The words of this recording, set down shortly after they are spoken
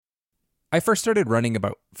I first started running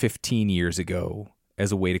about 15 years ago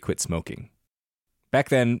as a way to quit smoking. Back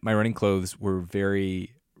then, my running clothes were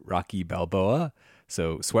very Rocky Balboa,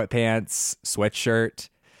 so sweatpants, sweatshirt.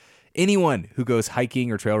 Anyone who goes hiking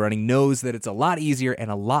or trail running knows that it's a lot easier and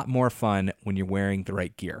a lot more fun when you're wearing the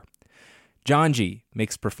right gear. Janji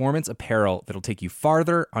makes performance apparel that'll take you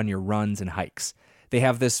farther on your runs and hikes. They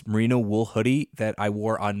have this merino wool hoodie that I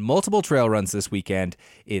wore on multiple trail runs this weekend.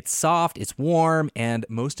 It's soft, it's warm, and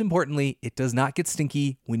most importantly, it does not get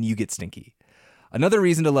stinky when you get stinky. Another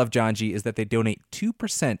reason to love Janji is that they donate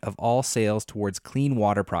 2% of all sales towards clean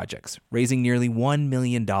water projects, raising nearly $1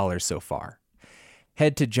 million so far.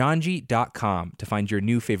 Head to janji.com to find your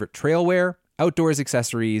new favorite trail wear, outdoors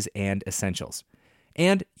accessories, and essentials.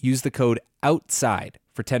 And use the code OUTSIDE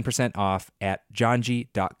for 10% off at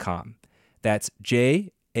janji.com. That's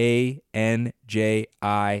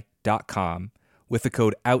JANJI.com with the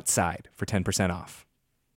code OUTSIDE for 10% off.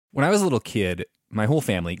 When I was a little kid, my whole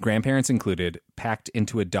family, grandparents included, packed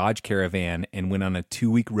into a Dodge Caravan and went on a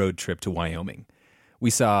 2-week road trip to Wyoming. We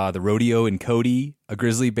saw the rodeo in Cody, a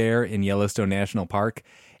grizzly bear in Yellowstone National Park,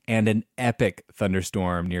 and an epic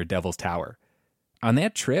thunderstorm near Devil's Tower. On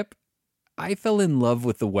that trip, I fell in love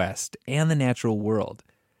with the West and the natural world.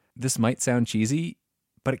 This might sound cheesy,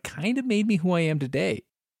 but it kind of made me who I am today.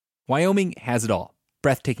 Wyoming has it all.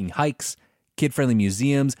 Breathtaking hikes, kid-friendly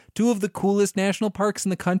museums, 2 of the coolest national parks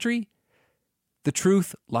in the country. The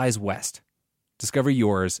truth lies west. Discover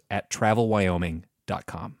yours at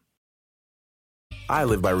travelwyoming.com. I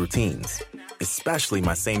live by routines, especially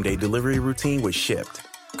my same-day delivery routine with Shipt.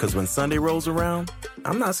 Because when Sunday rolls around,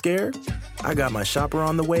 I'm not scared. I got my shopper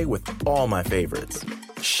on the way with all my favorites.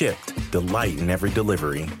 Shipt, delight in every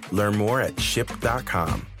delivery. Learn more at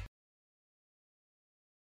shipt.com.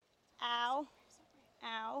 Ow.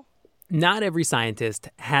 Ow. Not every scientist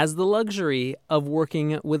has the luxury of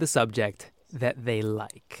working with a subject that they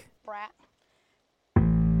like. Brat.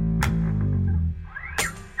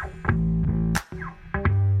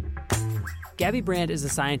 Gabby Brand is a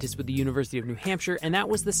scientist with the University of New Hampshire, and that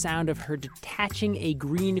was the sound of her detaching a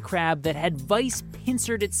green crab that had vice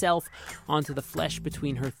pincered itself onto the flesh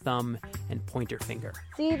between her thumb and pointer finger.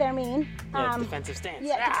 See, they're mean. Defensive stance.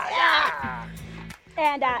 Yeah.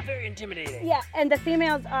 And very intimidating. yeah, and the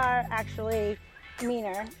females are actually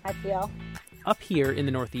meaner, I feel. Up here in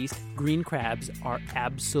the Northeast, green crabs are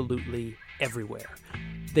absolutely everywhere.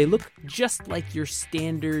 They look just like your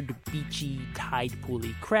standard beachy,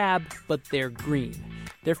 tide-pooly crab, but they're green.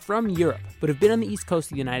 They're from Europe, but have been on the east coast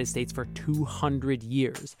of the United States for 200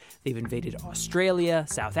 years. They've invaded Australia,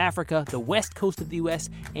 South Africa, the west coast of the U.S.,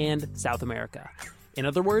 and South America. In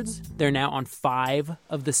other words, they're now on 5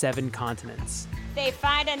 of the 7 continents. They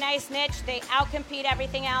find a nice niche, they outcompete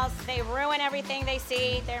everything else, they ruin everything they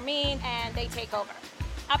see, they're mean, and they take over.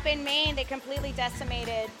 Up in Maine, they completely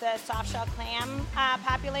decimated the soft-shell clam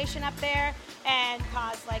population up there and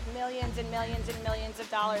caused like millions and millions and millions of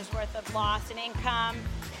dollars worth of loss in income.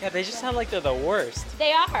 Yeah, they just sound like they're the worst.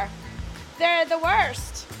 They are. They're the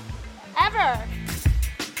worst ever.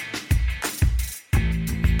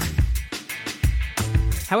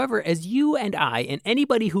 However, as you and I and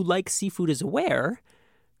anybody who likes seafood is aware,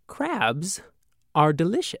 crabs are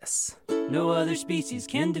delicious. No other species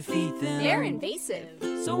can defeat them. They're invasive.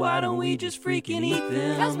 So why don't we just freaking eat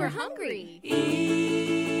them? Because we're hungry.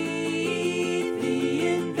 Eat the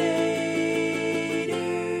invaders.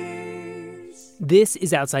 This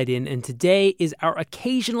is Outside In, and today is our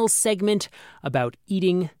occasional segment about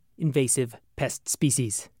eating invasive pest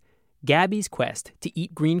species. Gabby's quest to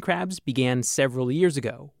eat green crabs began several years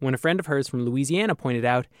ago when a friend of hers from Louisiana pointed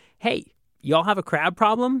out, hey, y'all have a crab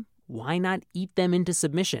problem? Why not eat them into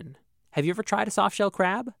submission? Have you ever tried a soft-shell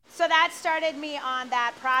crab? So that started me on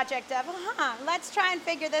that project of, let's try and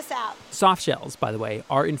figure this out. Soft shells, by the way,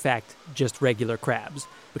 are in fact just regular crabs.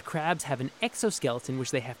 But crabs have an exoskeleton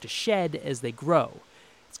which they have to shed as they grow.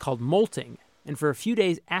 It's called molting. And for a few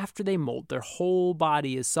days after they molt, their whole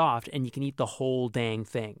body is soft and you can eat the whole dang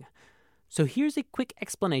thing. So here's a quick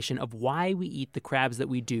explanation of why we eat the crabs that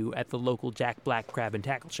we do at the local Jack Black Crab and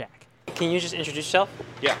Tackle Shack. Can you just introduce yourself?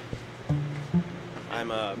 Yeah.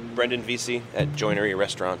 I'm Brendan Vesey at Joinery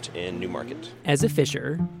Restaurant in Newmarket. As a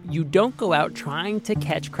fisher, you don't go out trying to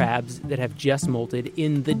catch crabs that have just molted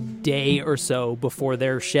in the day or so before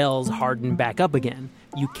their shells harden back up again.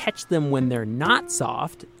 You catch them when they're not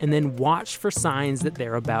soft and then watch for signs that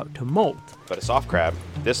they're about to molt. But a soft crab,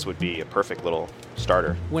 this would be a perfect little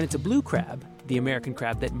starter. When it's a blue crab, the American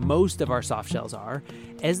crab that most of our soft shells are,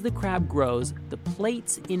 as the crab grows, the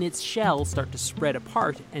plates in its shell start to spread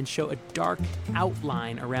apart and show a dark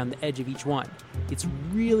outline around the edge of each one. It's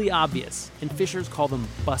really obvious, and fishers call them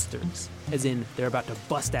busters, as in they're about to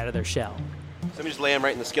bust out of their shell. So we just lay them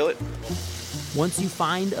right in the skillet. Once you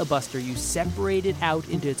find a buster, you separate it out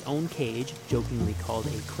into its own cage, jokingly called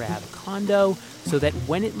a crab condo, so that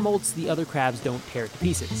when it molts, the other crabs don't tear it to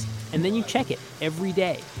pieces. And then you check it every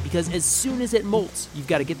day, because as soon as it molts, you've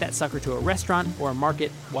got to get that sucker to a restaurant or a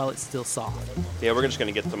market while it's still soft. Yeah, we're just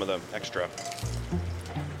going to get some of the extra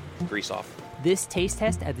grease off. This taste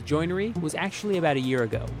test at the Joinery was actually about a year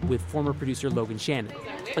ago with former producer Logan Shannon.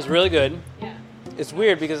 It's really good. It's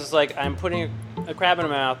weird because it's like I'm putting a crab in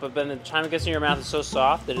my mouth, but by the time it gets in your mouth, it's so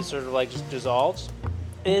soft that it sort of like just dissolves.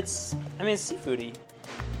 It's seafoody.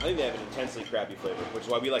 I think they have an intensely crabby flavor, which is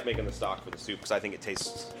why we like making the stock for the soup, because I think it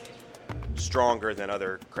tastes stronger than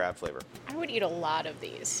other crab flavor. I would eat a lot of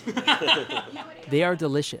these. They are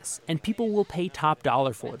delicious, and people will pay top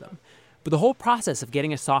dollar for them. But the whole process of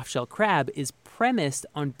getting a soft-shell crab is premised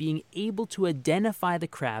on being able to identify the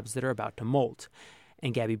crabs that are about to molt.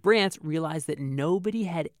 And Gabby Brant realized that nobody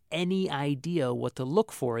had any idea what to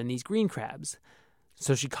look for in these green crabs.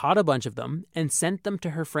 So she caught a bunch of them and sent them to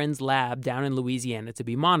her friend's lab down in Louisiana to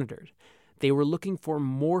be monitored. They were looking for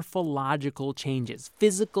morphological changes,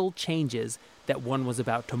 physical changes that one was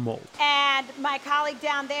about to molt. And my colleague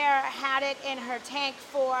down there had it in her tank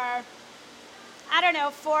for,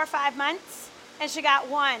 4 or 5 months, and she got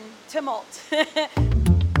one to molt.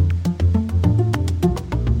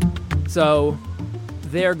 So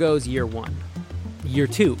there goes year one. Year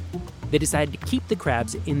two, they decided to keep the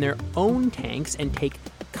crabs in their own tanks and take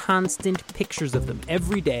constant pictures of them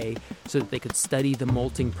every day so that they could study the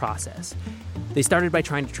molting process. They started by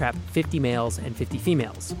trying to trap 50 males and 50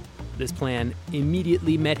 females. This plan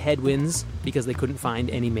immediately met headwinds because they couldn't find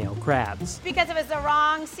any male crabs. Because it was the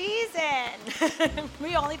wrong season.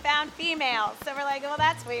 We only found females. So we're like, well,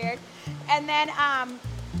 that's weird. And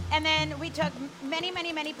then we took many,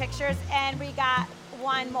 many, many pictures, and we got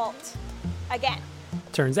one molt again.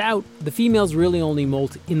 Turns out the females really only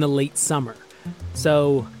molt in the late summer.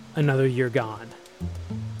 So another year gone.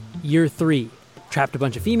 Year three, trapped a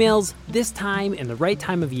bunch of females, this time in the right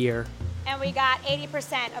time of year. And we got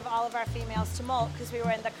 80% of all of our females to molt because we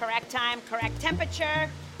were in the correct time, correct temperature.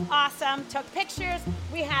 Awesome. Took pictures.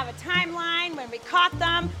 We have a timeline when we caught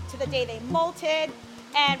them to the day they molted.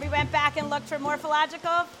 And we went back and looked for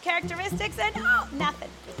morphological characteristics, and nothing.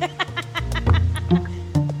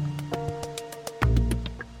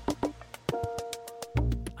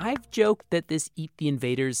 I've joked that this Eat the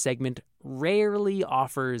Invaders segment rarely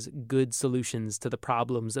offers good solutions to the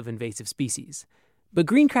problems of invasive species. But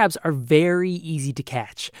green crabs are very easy to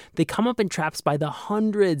catch. They come up in traps by the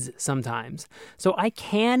hundreds sometimes. So I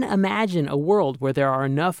can imagine a world where there are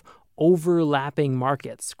enough overlapping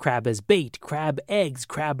markets, crab as bait, crab eggs,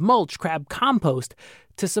 crab mulch, crab compost,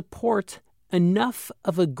 to support enough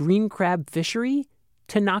of a green crab fishery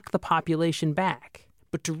to knock the population back.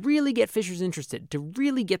 But to really get fishers interested, to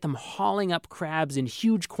really get them hauling up crabs in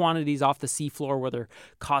huge quantities off the seafloor where they're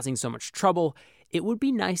causing so much trouble, it would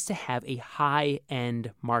be nice to have a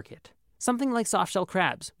high-end market. Something like soft-shell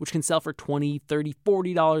crabs, which can sell for $20, $30,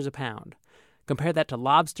 $40 a pound. Compare that to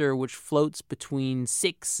lobster, which floats between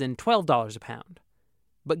 $6 and $12 a pound.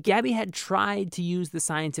 But Gabby had tried to use the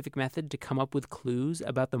scientific method to come up with clues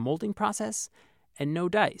about the molting process, and no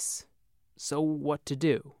dice. So what to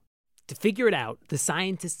do? To figure it out, the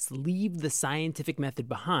scientists leave the scientific method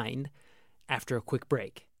behind after a quick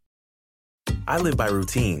break. I live by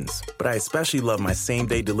routines, but I especially love my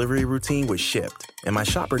same-day delivery routine with Shipt. And my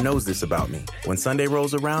shopper knows this about me. When Sunday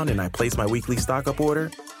rolls around and I place my weekly stock-up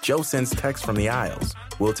order, Joe sends text from the aisles.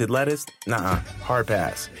 Wilted lettuce? Nuh-uh, hard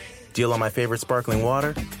pass. Deal on my favorite sparkling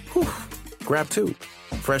water? Whew, grab two.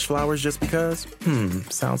 Fresh flowers just because?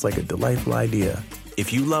 Sounds like a delightful idea.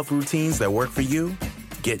 If you love routines that work for you,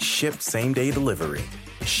 get Shipt same-day delivery.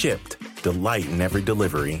 Shipt, delight in every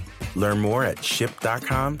delivery. Learn more at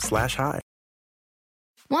shipt.com/hi.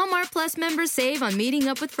 Walmart Plus members save on meeting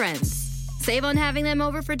up with friends. Save on having them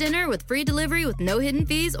over for dinner with free delivery with no hidden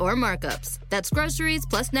fees or markups. That's groceries,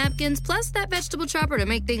 plus napkins, plus that vegetable chopper to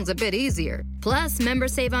make things a bit easier. Plus,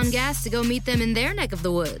 members save on gas to go meet them in their neck of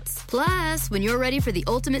the woods. Plus, when you're ready for the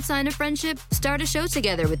ultimate sign of friendship, start a show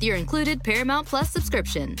together with your included Paramount Plus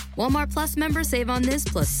subscription. Walmart Plus members save on this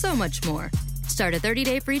plus so much more. Start a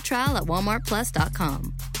 30-day free trial at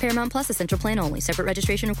walmartplus.com. Paramount Plus Essential Plan only. Separate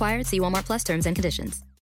registration required. See Walmart Plus terms and conditions.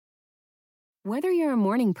 Whether you're a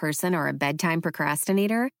morning person or a bedtime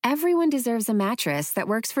procrastinator, everyone deserves a mattress that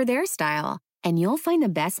works for their style. and you'll find the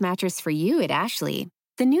best mattress for you at Ashley.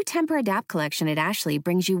 The new Temper-Adapt collection at Ashley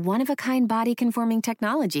brings you one-of-a-kind body-conforming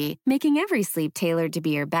technology, making every sleep tailored to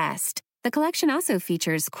be your best. The collection also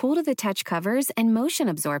features cool-to-the-touch covers and motion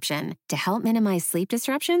absorption to help minimize sleep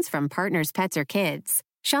disruptions from partners, pets, or kids.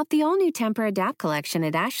 Shop the all-new Temper-Adapt collection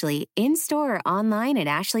at Ashley, in-store or online at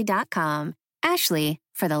ashley.com. Ashley,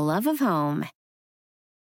 for the love of home.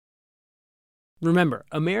 Remember,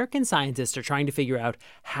 American scientists are trying to figure out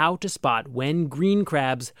how to spot when green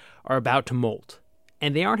crabs are about to molt.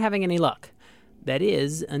 And they aren't having any luck. That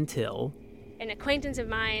is, until... An acquaintance of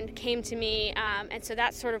mine came to me, and so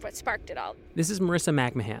that's sort of what sparked it all. This is Marissa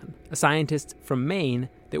McMahon, a scientist from Maine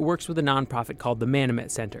that works with a nonprofit called the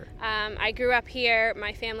Manomet Center. I grew up here.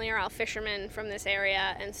 My family are all fishermen from this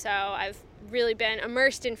area, and so I've really been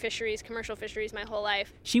immersed in fisheries, commercial fisheries, my whole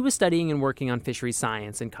life. She was studying and working on fisheries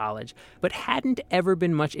science in college, but hadn't ever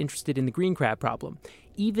been much interested in the green crab problem,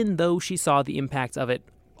 even though she saw the impacts of it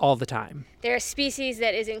all the time. They're a species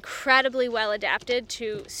that is incredibly well adapted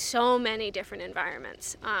to so many different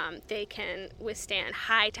environments. They can withstand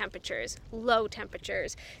high temperatures, low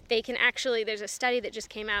temperatures. They can actually, there's a study that just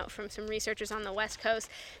came out from some researchers on the West Coast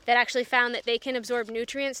that actually found that they can absorb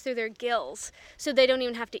nutrients through their gills, so they don't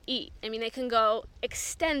even have to eat. I mean, they can go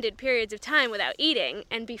extended periods of time without eating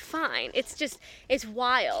and be fine. It's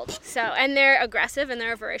wild. So, and they're aggressive and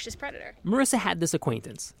they're a voracious predator. Marissa had this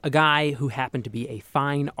acquaintance, a guy who happened to be a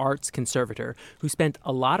fine arts conservator who spent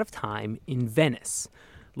a lot of time in Venice,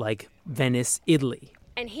 like Venice, Italy.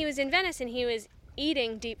 And he was in Venice and he was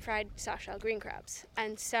eating deep-fried soft-shell green crabs.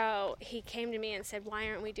 And so he came to me and said, why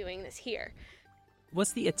aren't we doing this here?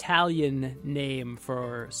 What's the Italian name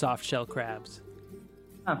for soft-shell crabs?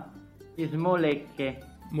 It's molecche.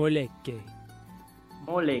 Molecche.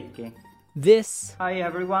 Molecche. This... Hi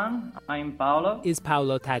everyone, I'm Paolo. ...is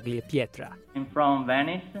Paolo Tagliapietra. I'm from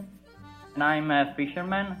Venice, and I'm a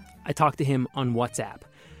fisherman. I talked to him on WhatsApp.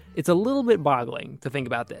 It's a little bit boggling to think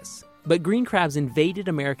about this, but green crabs invaded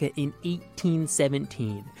America in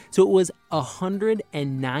 1817, so it was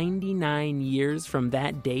 199 years from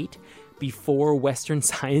that date before Western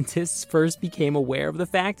scientists first became aware of the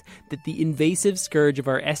fact that the invasive scourge of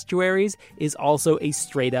our estuaries is also a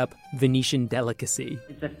straight-up Venetian delicacy.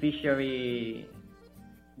 It's a fishery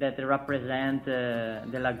that represent the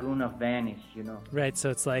lagoon of Venice, you know. Right, so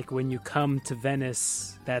it's like when you come to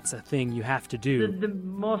Venice, that's a thing you have to do. The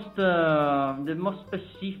most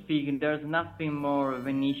specific, there's nothing more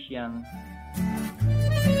Venetian.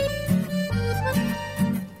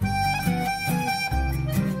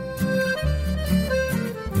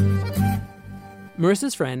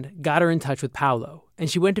 Marissa's friend got her in touch with Paolo, and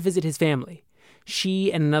she went to visit his family.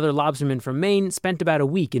 She and another lobsterman from Maine spent about a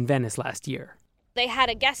week in Venice last year. They had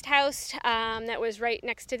a guest house that was right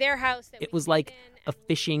next to their house. It was like a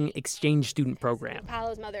fishing exchange student program.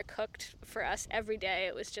 Paolo's mother cooked for us every day.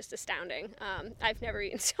 It was just astounding. I've never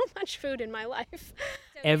eaten so much food in my life.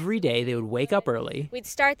 Every day they would wake up early. We'd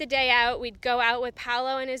start the day out. We'd go out with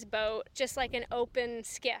Paolo in his boat, just like an open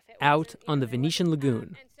skiff. Out on the Venetian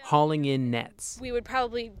lagoon, hauling in nets. We would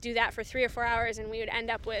probably do that for 3 or 4 hours, and we would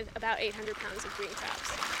end up with about 800 pounds of green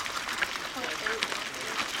crabs.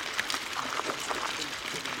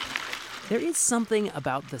 There is something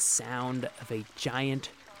about the sound of a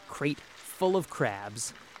giant crate full of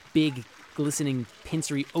crabs, big, glistening,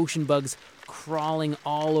 pincery ocean bugs crawling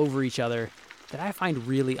all over each other, that I find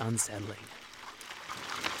really unsettling.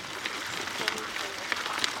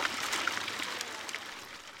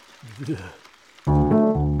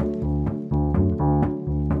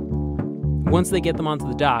 Once they get them onto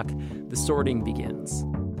the dock, the sorting begins.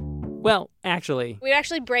 Well, actually... We'd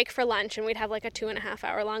actually break for lunch, and we'd have like a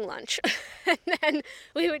 2.5-hour-long lunch. And then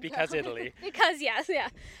we would... Because Italy. Because, yes, yeah.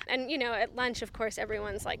 And, you know, at lunch, of course,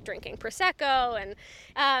 everyone's like drinking Prosecco, and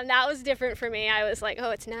that was different for me. I was like, oh,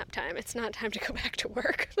 it's nap time. It's not time to go back to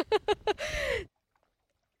work.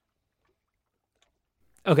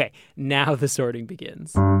 Okay, now the sorting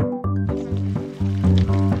begins.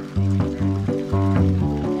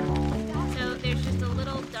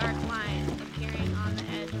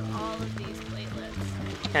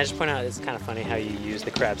 Can I just point out, it's kind of funny how you use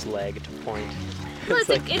the crab's leg to point. Well,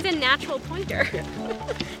 it's a natural pointer.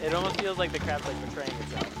 It almost feels like the crab's like betraying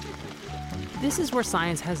itself. This is where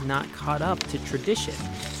science has not caught up to tradition.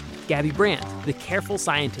 Gabby Brandt, the careful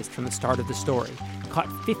scientist from the start of the story, caught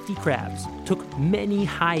 50 crabs, took many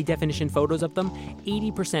high-definition photos of them,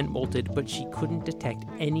 80% molted, but she couldn't detect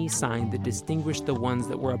any sign that distinguished the ones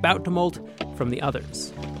that were about to molt from the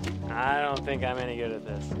others. I don't think I'm any good at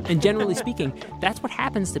this. And generally speaking, that's what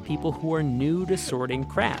happens to people who are new to sorting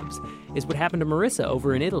crabs, is what happened to Marissa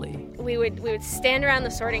over in Italy. We would stand around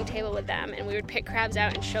the sorting table with them, and we would pick crabs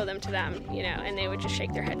out and show them to them, and they would just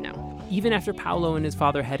shake their head no. Even after Paolo and his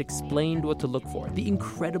father had explained what to look for, the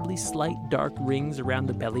incredibly slight dark rings around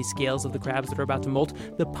the belly scales of the crabs that are about to molt,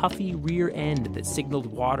 the puffy rear end that signaled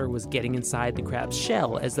water was getting inside the crab's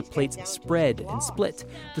shell as the plates spread and split,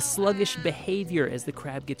 the sluggish behavior as the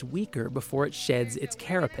crab gets weaker before it sheds its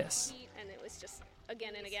carapace. And it was just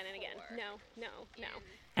again and again and again. No.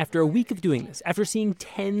 After a week of doing this, after seeing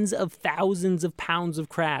tens of thousands of pounds of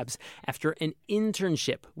crabs, after an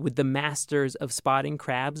internship with the masters of spotting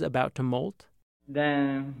crabs about to molt,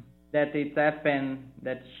 Then that it happened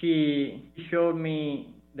that she showed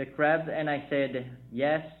me the crabs and I said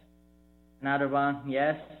yes, another one,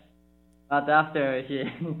 yes. But after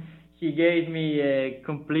she gave me a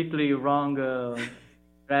completely wrong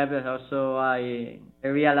crab, so I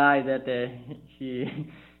realized that she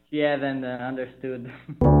hasn't understood.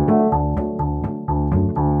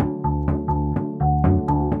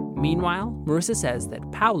 Meanwhile, Marissa says that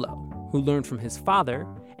Paolo, who learned from his father,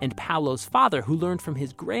 and Paolo's father, who learned from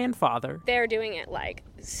his grandfather, they're doing it like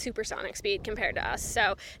supersonic speed compared to us.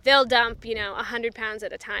 So they'll dump, 100 pounds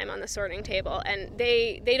at a time on the sorting table, and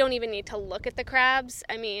they don't even need to look at the crabs.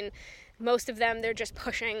 I mean, most of them, they're just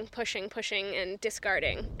pushing, and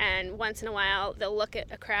discarding. And once in a while, they'll look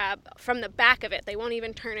at a crab from the back of it. They won't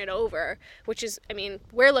even turn it over, which is,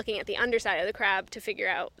 we're looking at the underside of the crab to figure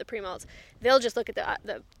out the pre-molts. They'll just look at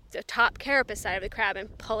the top carapace side of the crab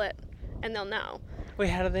and pull it, and they'll know. Wait,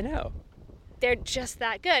 how do they know? They're just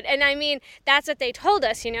that good. And that's what they told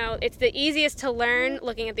us, it's the easiest to learn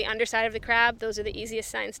looking at the underside of the crab. Those are the easiest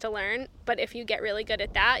signs to learn. But if you get really good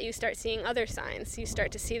at that, you start seeing other signs. You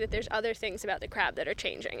start to see that there's other things about the crab that are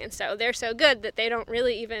changing. And so they're so good that they don't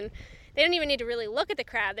even need to really look at the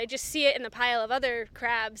crab. They just see it in the pile of other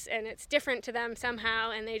crabs, and it's different to them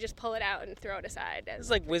somehow, and they just pull it out and throw it aside. It's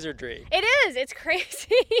like wizardry. It is. It's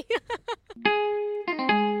crazy.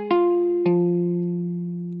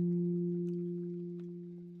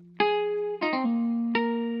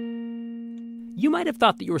 You might have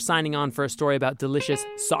thought that you were signing on for a story about delicious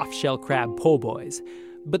soft-shell crab po' boys,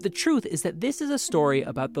 but the truth is that this is a story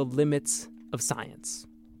about the limits of science.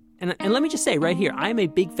 And let me just say right here, I am a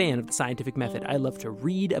big fan of the scientific method. I love to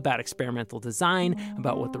read about experimental design,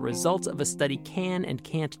 about what the results of a study can and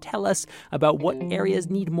can't tell us, about what areas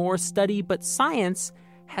need more study, but science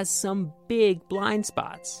has some big blind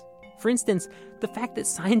spots. For instance, the fact that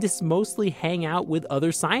scientists mostly hang out with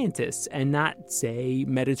other scientists and not, say,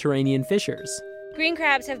 Mediterranean fishers. Green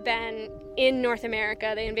crabs have been in North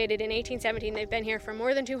America. They invaded in 1817. They've been here for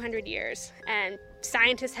more than 200 years. And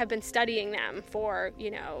scientists have been studying them for,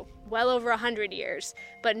 well over 100 years.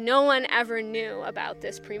 But no one ever knew about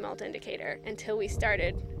this pre-molt indicator until we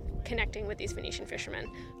started connecting with these Phoenician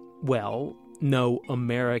fishermen. Well, no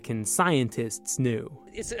American scientists knew.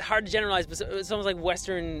 It's hard to generalize, but it's almost like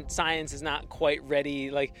Western science is not quite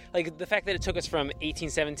ready. Like the fact that it took us from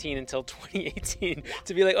 1817 until 2018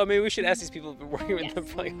 to be like, oh, maybe we should ask these people who've been working with them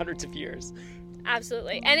for like hundreds of years.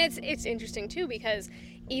 Absolutely. And it's interesting, too, because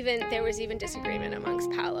there was even disagreement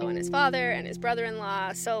amongst Paolo and his father and his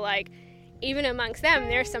brother-in-law. So, even amongst them,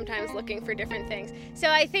 they're sometimes looking for different things. So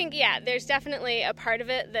I think, there's definitely a part of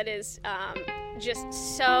it that is just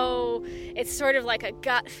so, it's sort of like a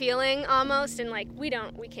gut feeling almost, and we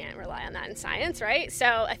can't rely on that in science, right? So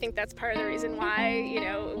I think that's part of the reason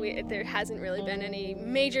why, there hasn't really been any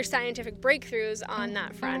major scientific breakthroughs on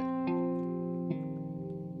that front.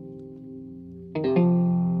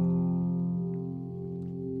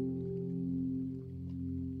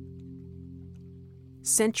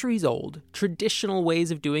 Centuries old, traditional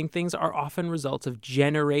ways of doing things are often results of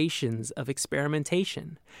generations of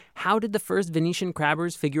experimentation. How did the first Venetian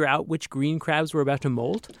crabbers figure out which green crabs were about to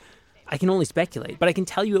molt? I can only speculate, but I can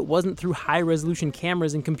tell you it wasn't through high-resolution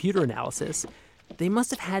cameras and computer analysis. They must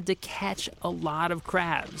have had to catch a lot of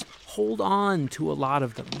crabs, hold on to a lot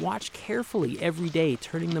of them, watch carefully every day,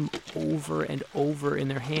 turning them over and over in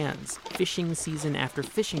their hands, fishing season after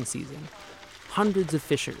fishing season. Hundreds of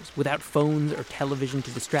fishers, without phones or television to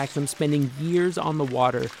distract them, spending years on the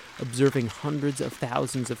water, observing hundreds of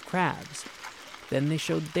thousands of crabs. Then they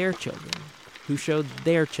showed their children, who showed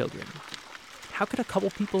their children. How could a couple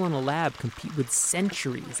people in a lab compete with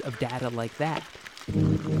centuries of data like that?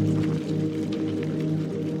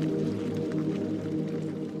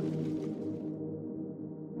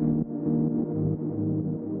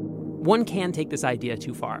 One can take this idea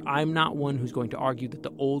too far. I'm not one who's going to argue that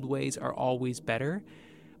the old ways are always better,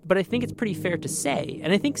 But I think it's pretty fair to say,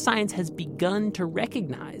 and I think science has begun to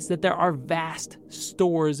recognize, that there are vast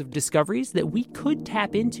stores of discoveries that we could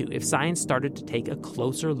tap into if science started to take a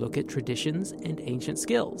closer look at traditions and ancient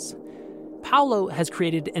skills. Paulo has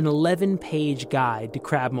created an 11-page guide to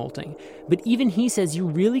crab molting, but even he says you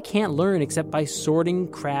really can't learn except by sorting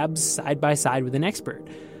crabs side by side with an expert.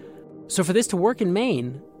 So for this to work in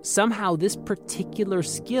Maine, somehow this particular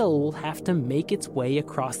skill will have to make its way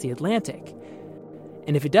across the Atlantic.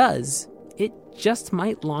 And if it does, it just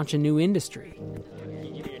might launch a new industry. Can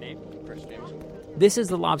you give me your name? First name. This is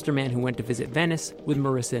the lobster man who went to visit Venice with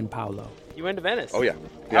Marissa and Paulo. You went to Venice? Oh, yeah.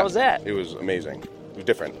 How was that? It was amazing. It was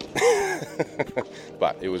different.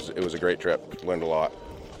 But it was a great trip. Learned a lot.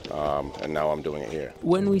 And now I'm doing it here.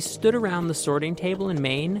 When we stood around the sorting table in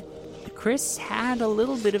Maine, Chris had a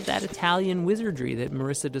little bit of that Italian wizardry that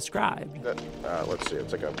Marissa described. Let's see,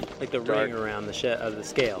 it's like the ring around the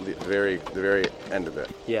scale. The very end of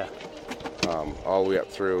it. Yeah. All the way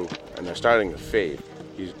up through, and they're starting to fade.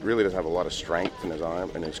 He really doesn't have a lot of strength in his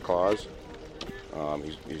arm and his claws.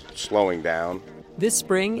 He's slowing down. This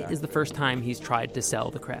spring is the first time he's tried to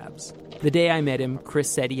sell the crabs. The day I met him,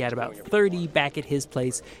 Chris said he had about 30 back at his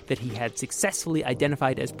place that he had successfully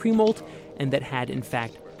identified as pre-molt and that had, in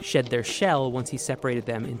fact, shed their shell once he separated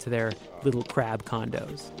them into their little crab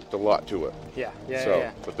condos. It's a lot to it. Yeah.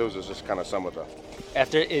 But those are just kind of some of the...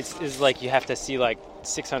 After, it's like you have to see like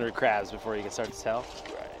 600 crabs before you can start to sell?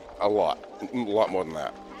 A lot more than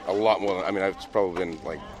that. A lot more than... I mean, it's probably been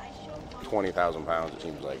like 20,000 pounds, it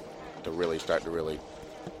seems like, to really start to really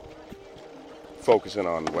focus in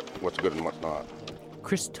on what's good and what's not.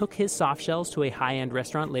 Chris took his soft shells to a high-end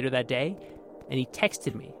restaurant later that day, and he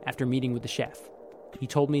texted me after meeting with the chef. He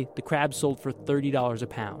told me the crabs sold for $30 a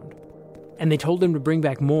pound. And they told him to bring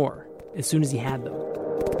back more as soon as he had them.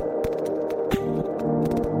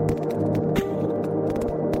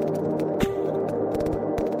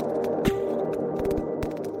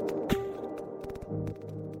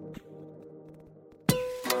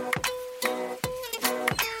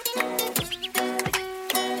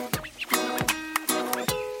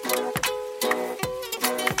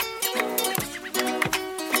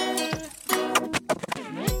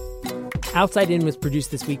 Outside In was produced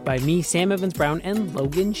this week by me, Sam Evans-Brown, and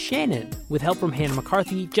Logan Shannon, with help from Hannah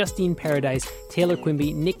McCarthy, Justine Paradise, Taylor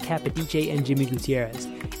Quimby, Nick Capodice, and Jimmy Gutierrez.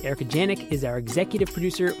 Erica Janik is our executive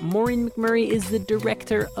producer. Maureen McMurray is the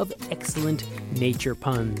director of Excellent Nature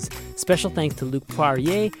Puns. Special thanks to Luc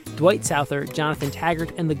Poirier, Dwight Souther, Jonathan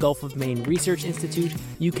Taggart, and the Gulf of Maine Research Institute.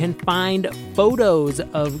 You can find photos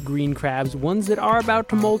of green crabs, ones that are about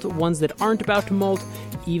to molt, ones that aren't about to molt,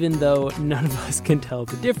 even though none of us can tell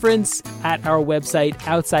the difference, at our website,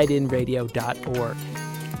 outsideinradio.org.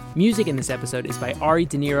 Music in this episode is by Ari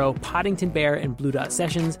De Niro, Poddington Bear, and Blue Dot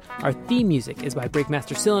Sessions. Our theme music is by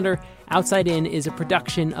Breakmaster Cylinder. Outside In is a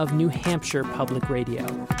production of New Hampshire Public Radio.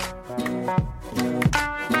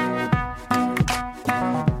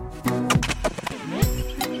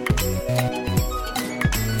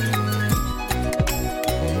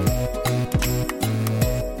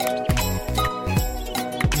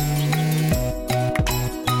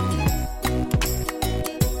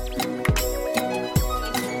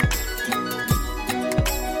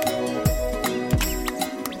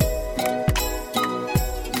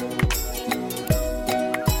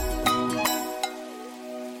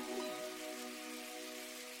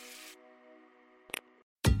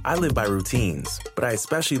 I live by routines, but I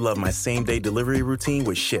especially love my same-day delivery routine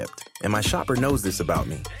with Shipt. And my shopper knows this about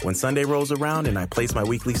me. When Sunday rolls around and I place my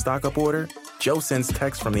weekly stock-up order, Joe sends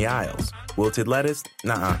text from the aisles. Wilted lettuce?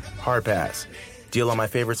 Nuh-uh. Hard pass. Deal on my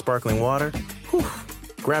favorite sparkling water? Whew.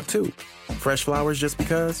 Grab two. Fresh flowers just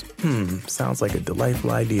because? Sounds like a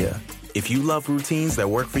delightful idea. If you love routines that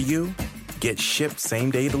work for you, get Shipt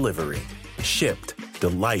same-day delivery. Shipt.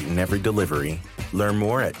 Delight in every delivery. Learn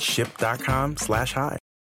more at shipt.com/hi.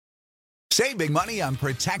 Save big money on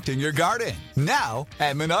protecting your garden. Now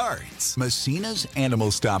at Menards. Messina's Animal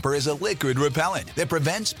Stopper is a liquid repellent that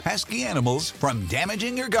prevents pesky animals from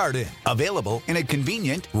damaging your garden. Available in a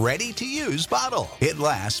convenient, ready-to-use bottle. It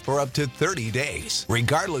lasts for up to 30 days,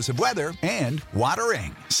 regardless of weather and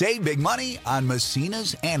watering. Save big money on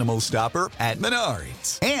Messina's Animal Stopper at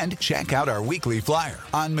Menards. And check out our weekly flyer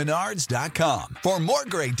on menards.com for more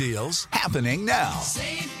great deals happening now.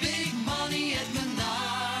 Save big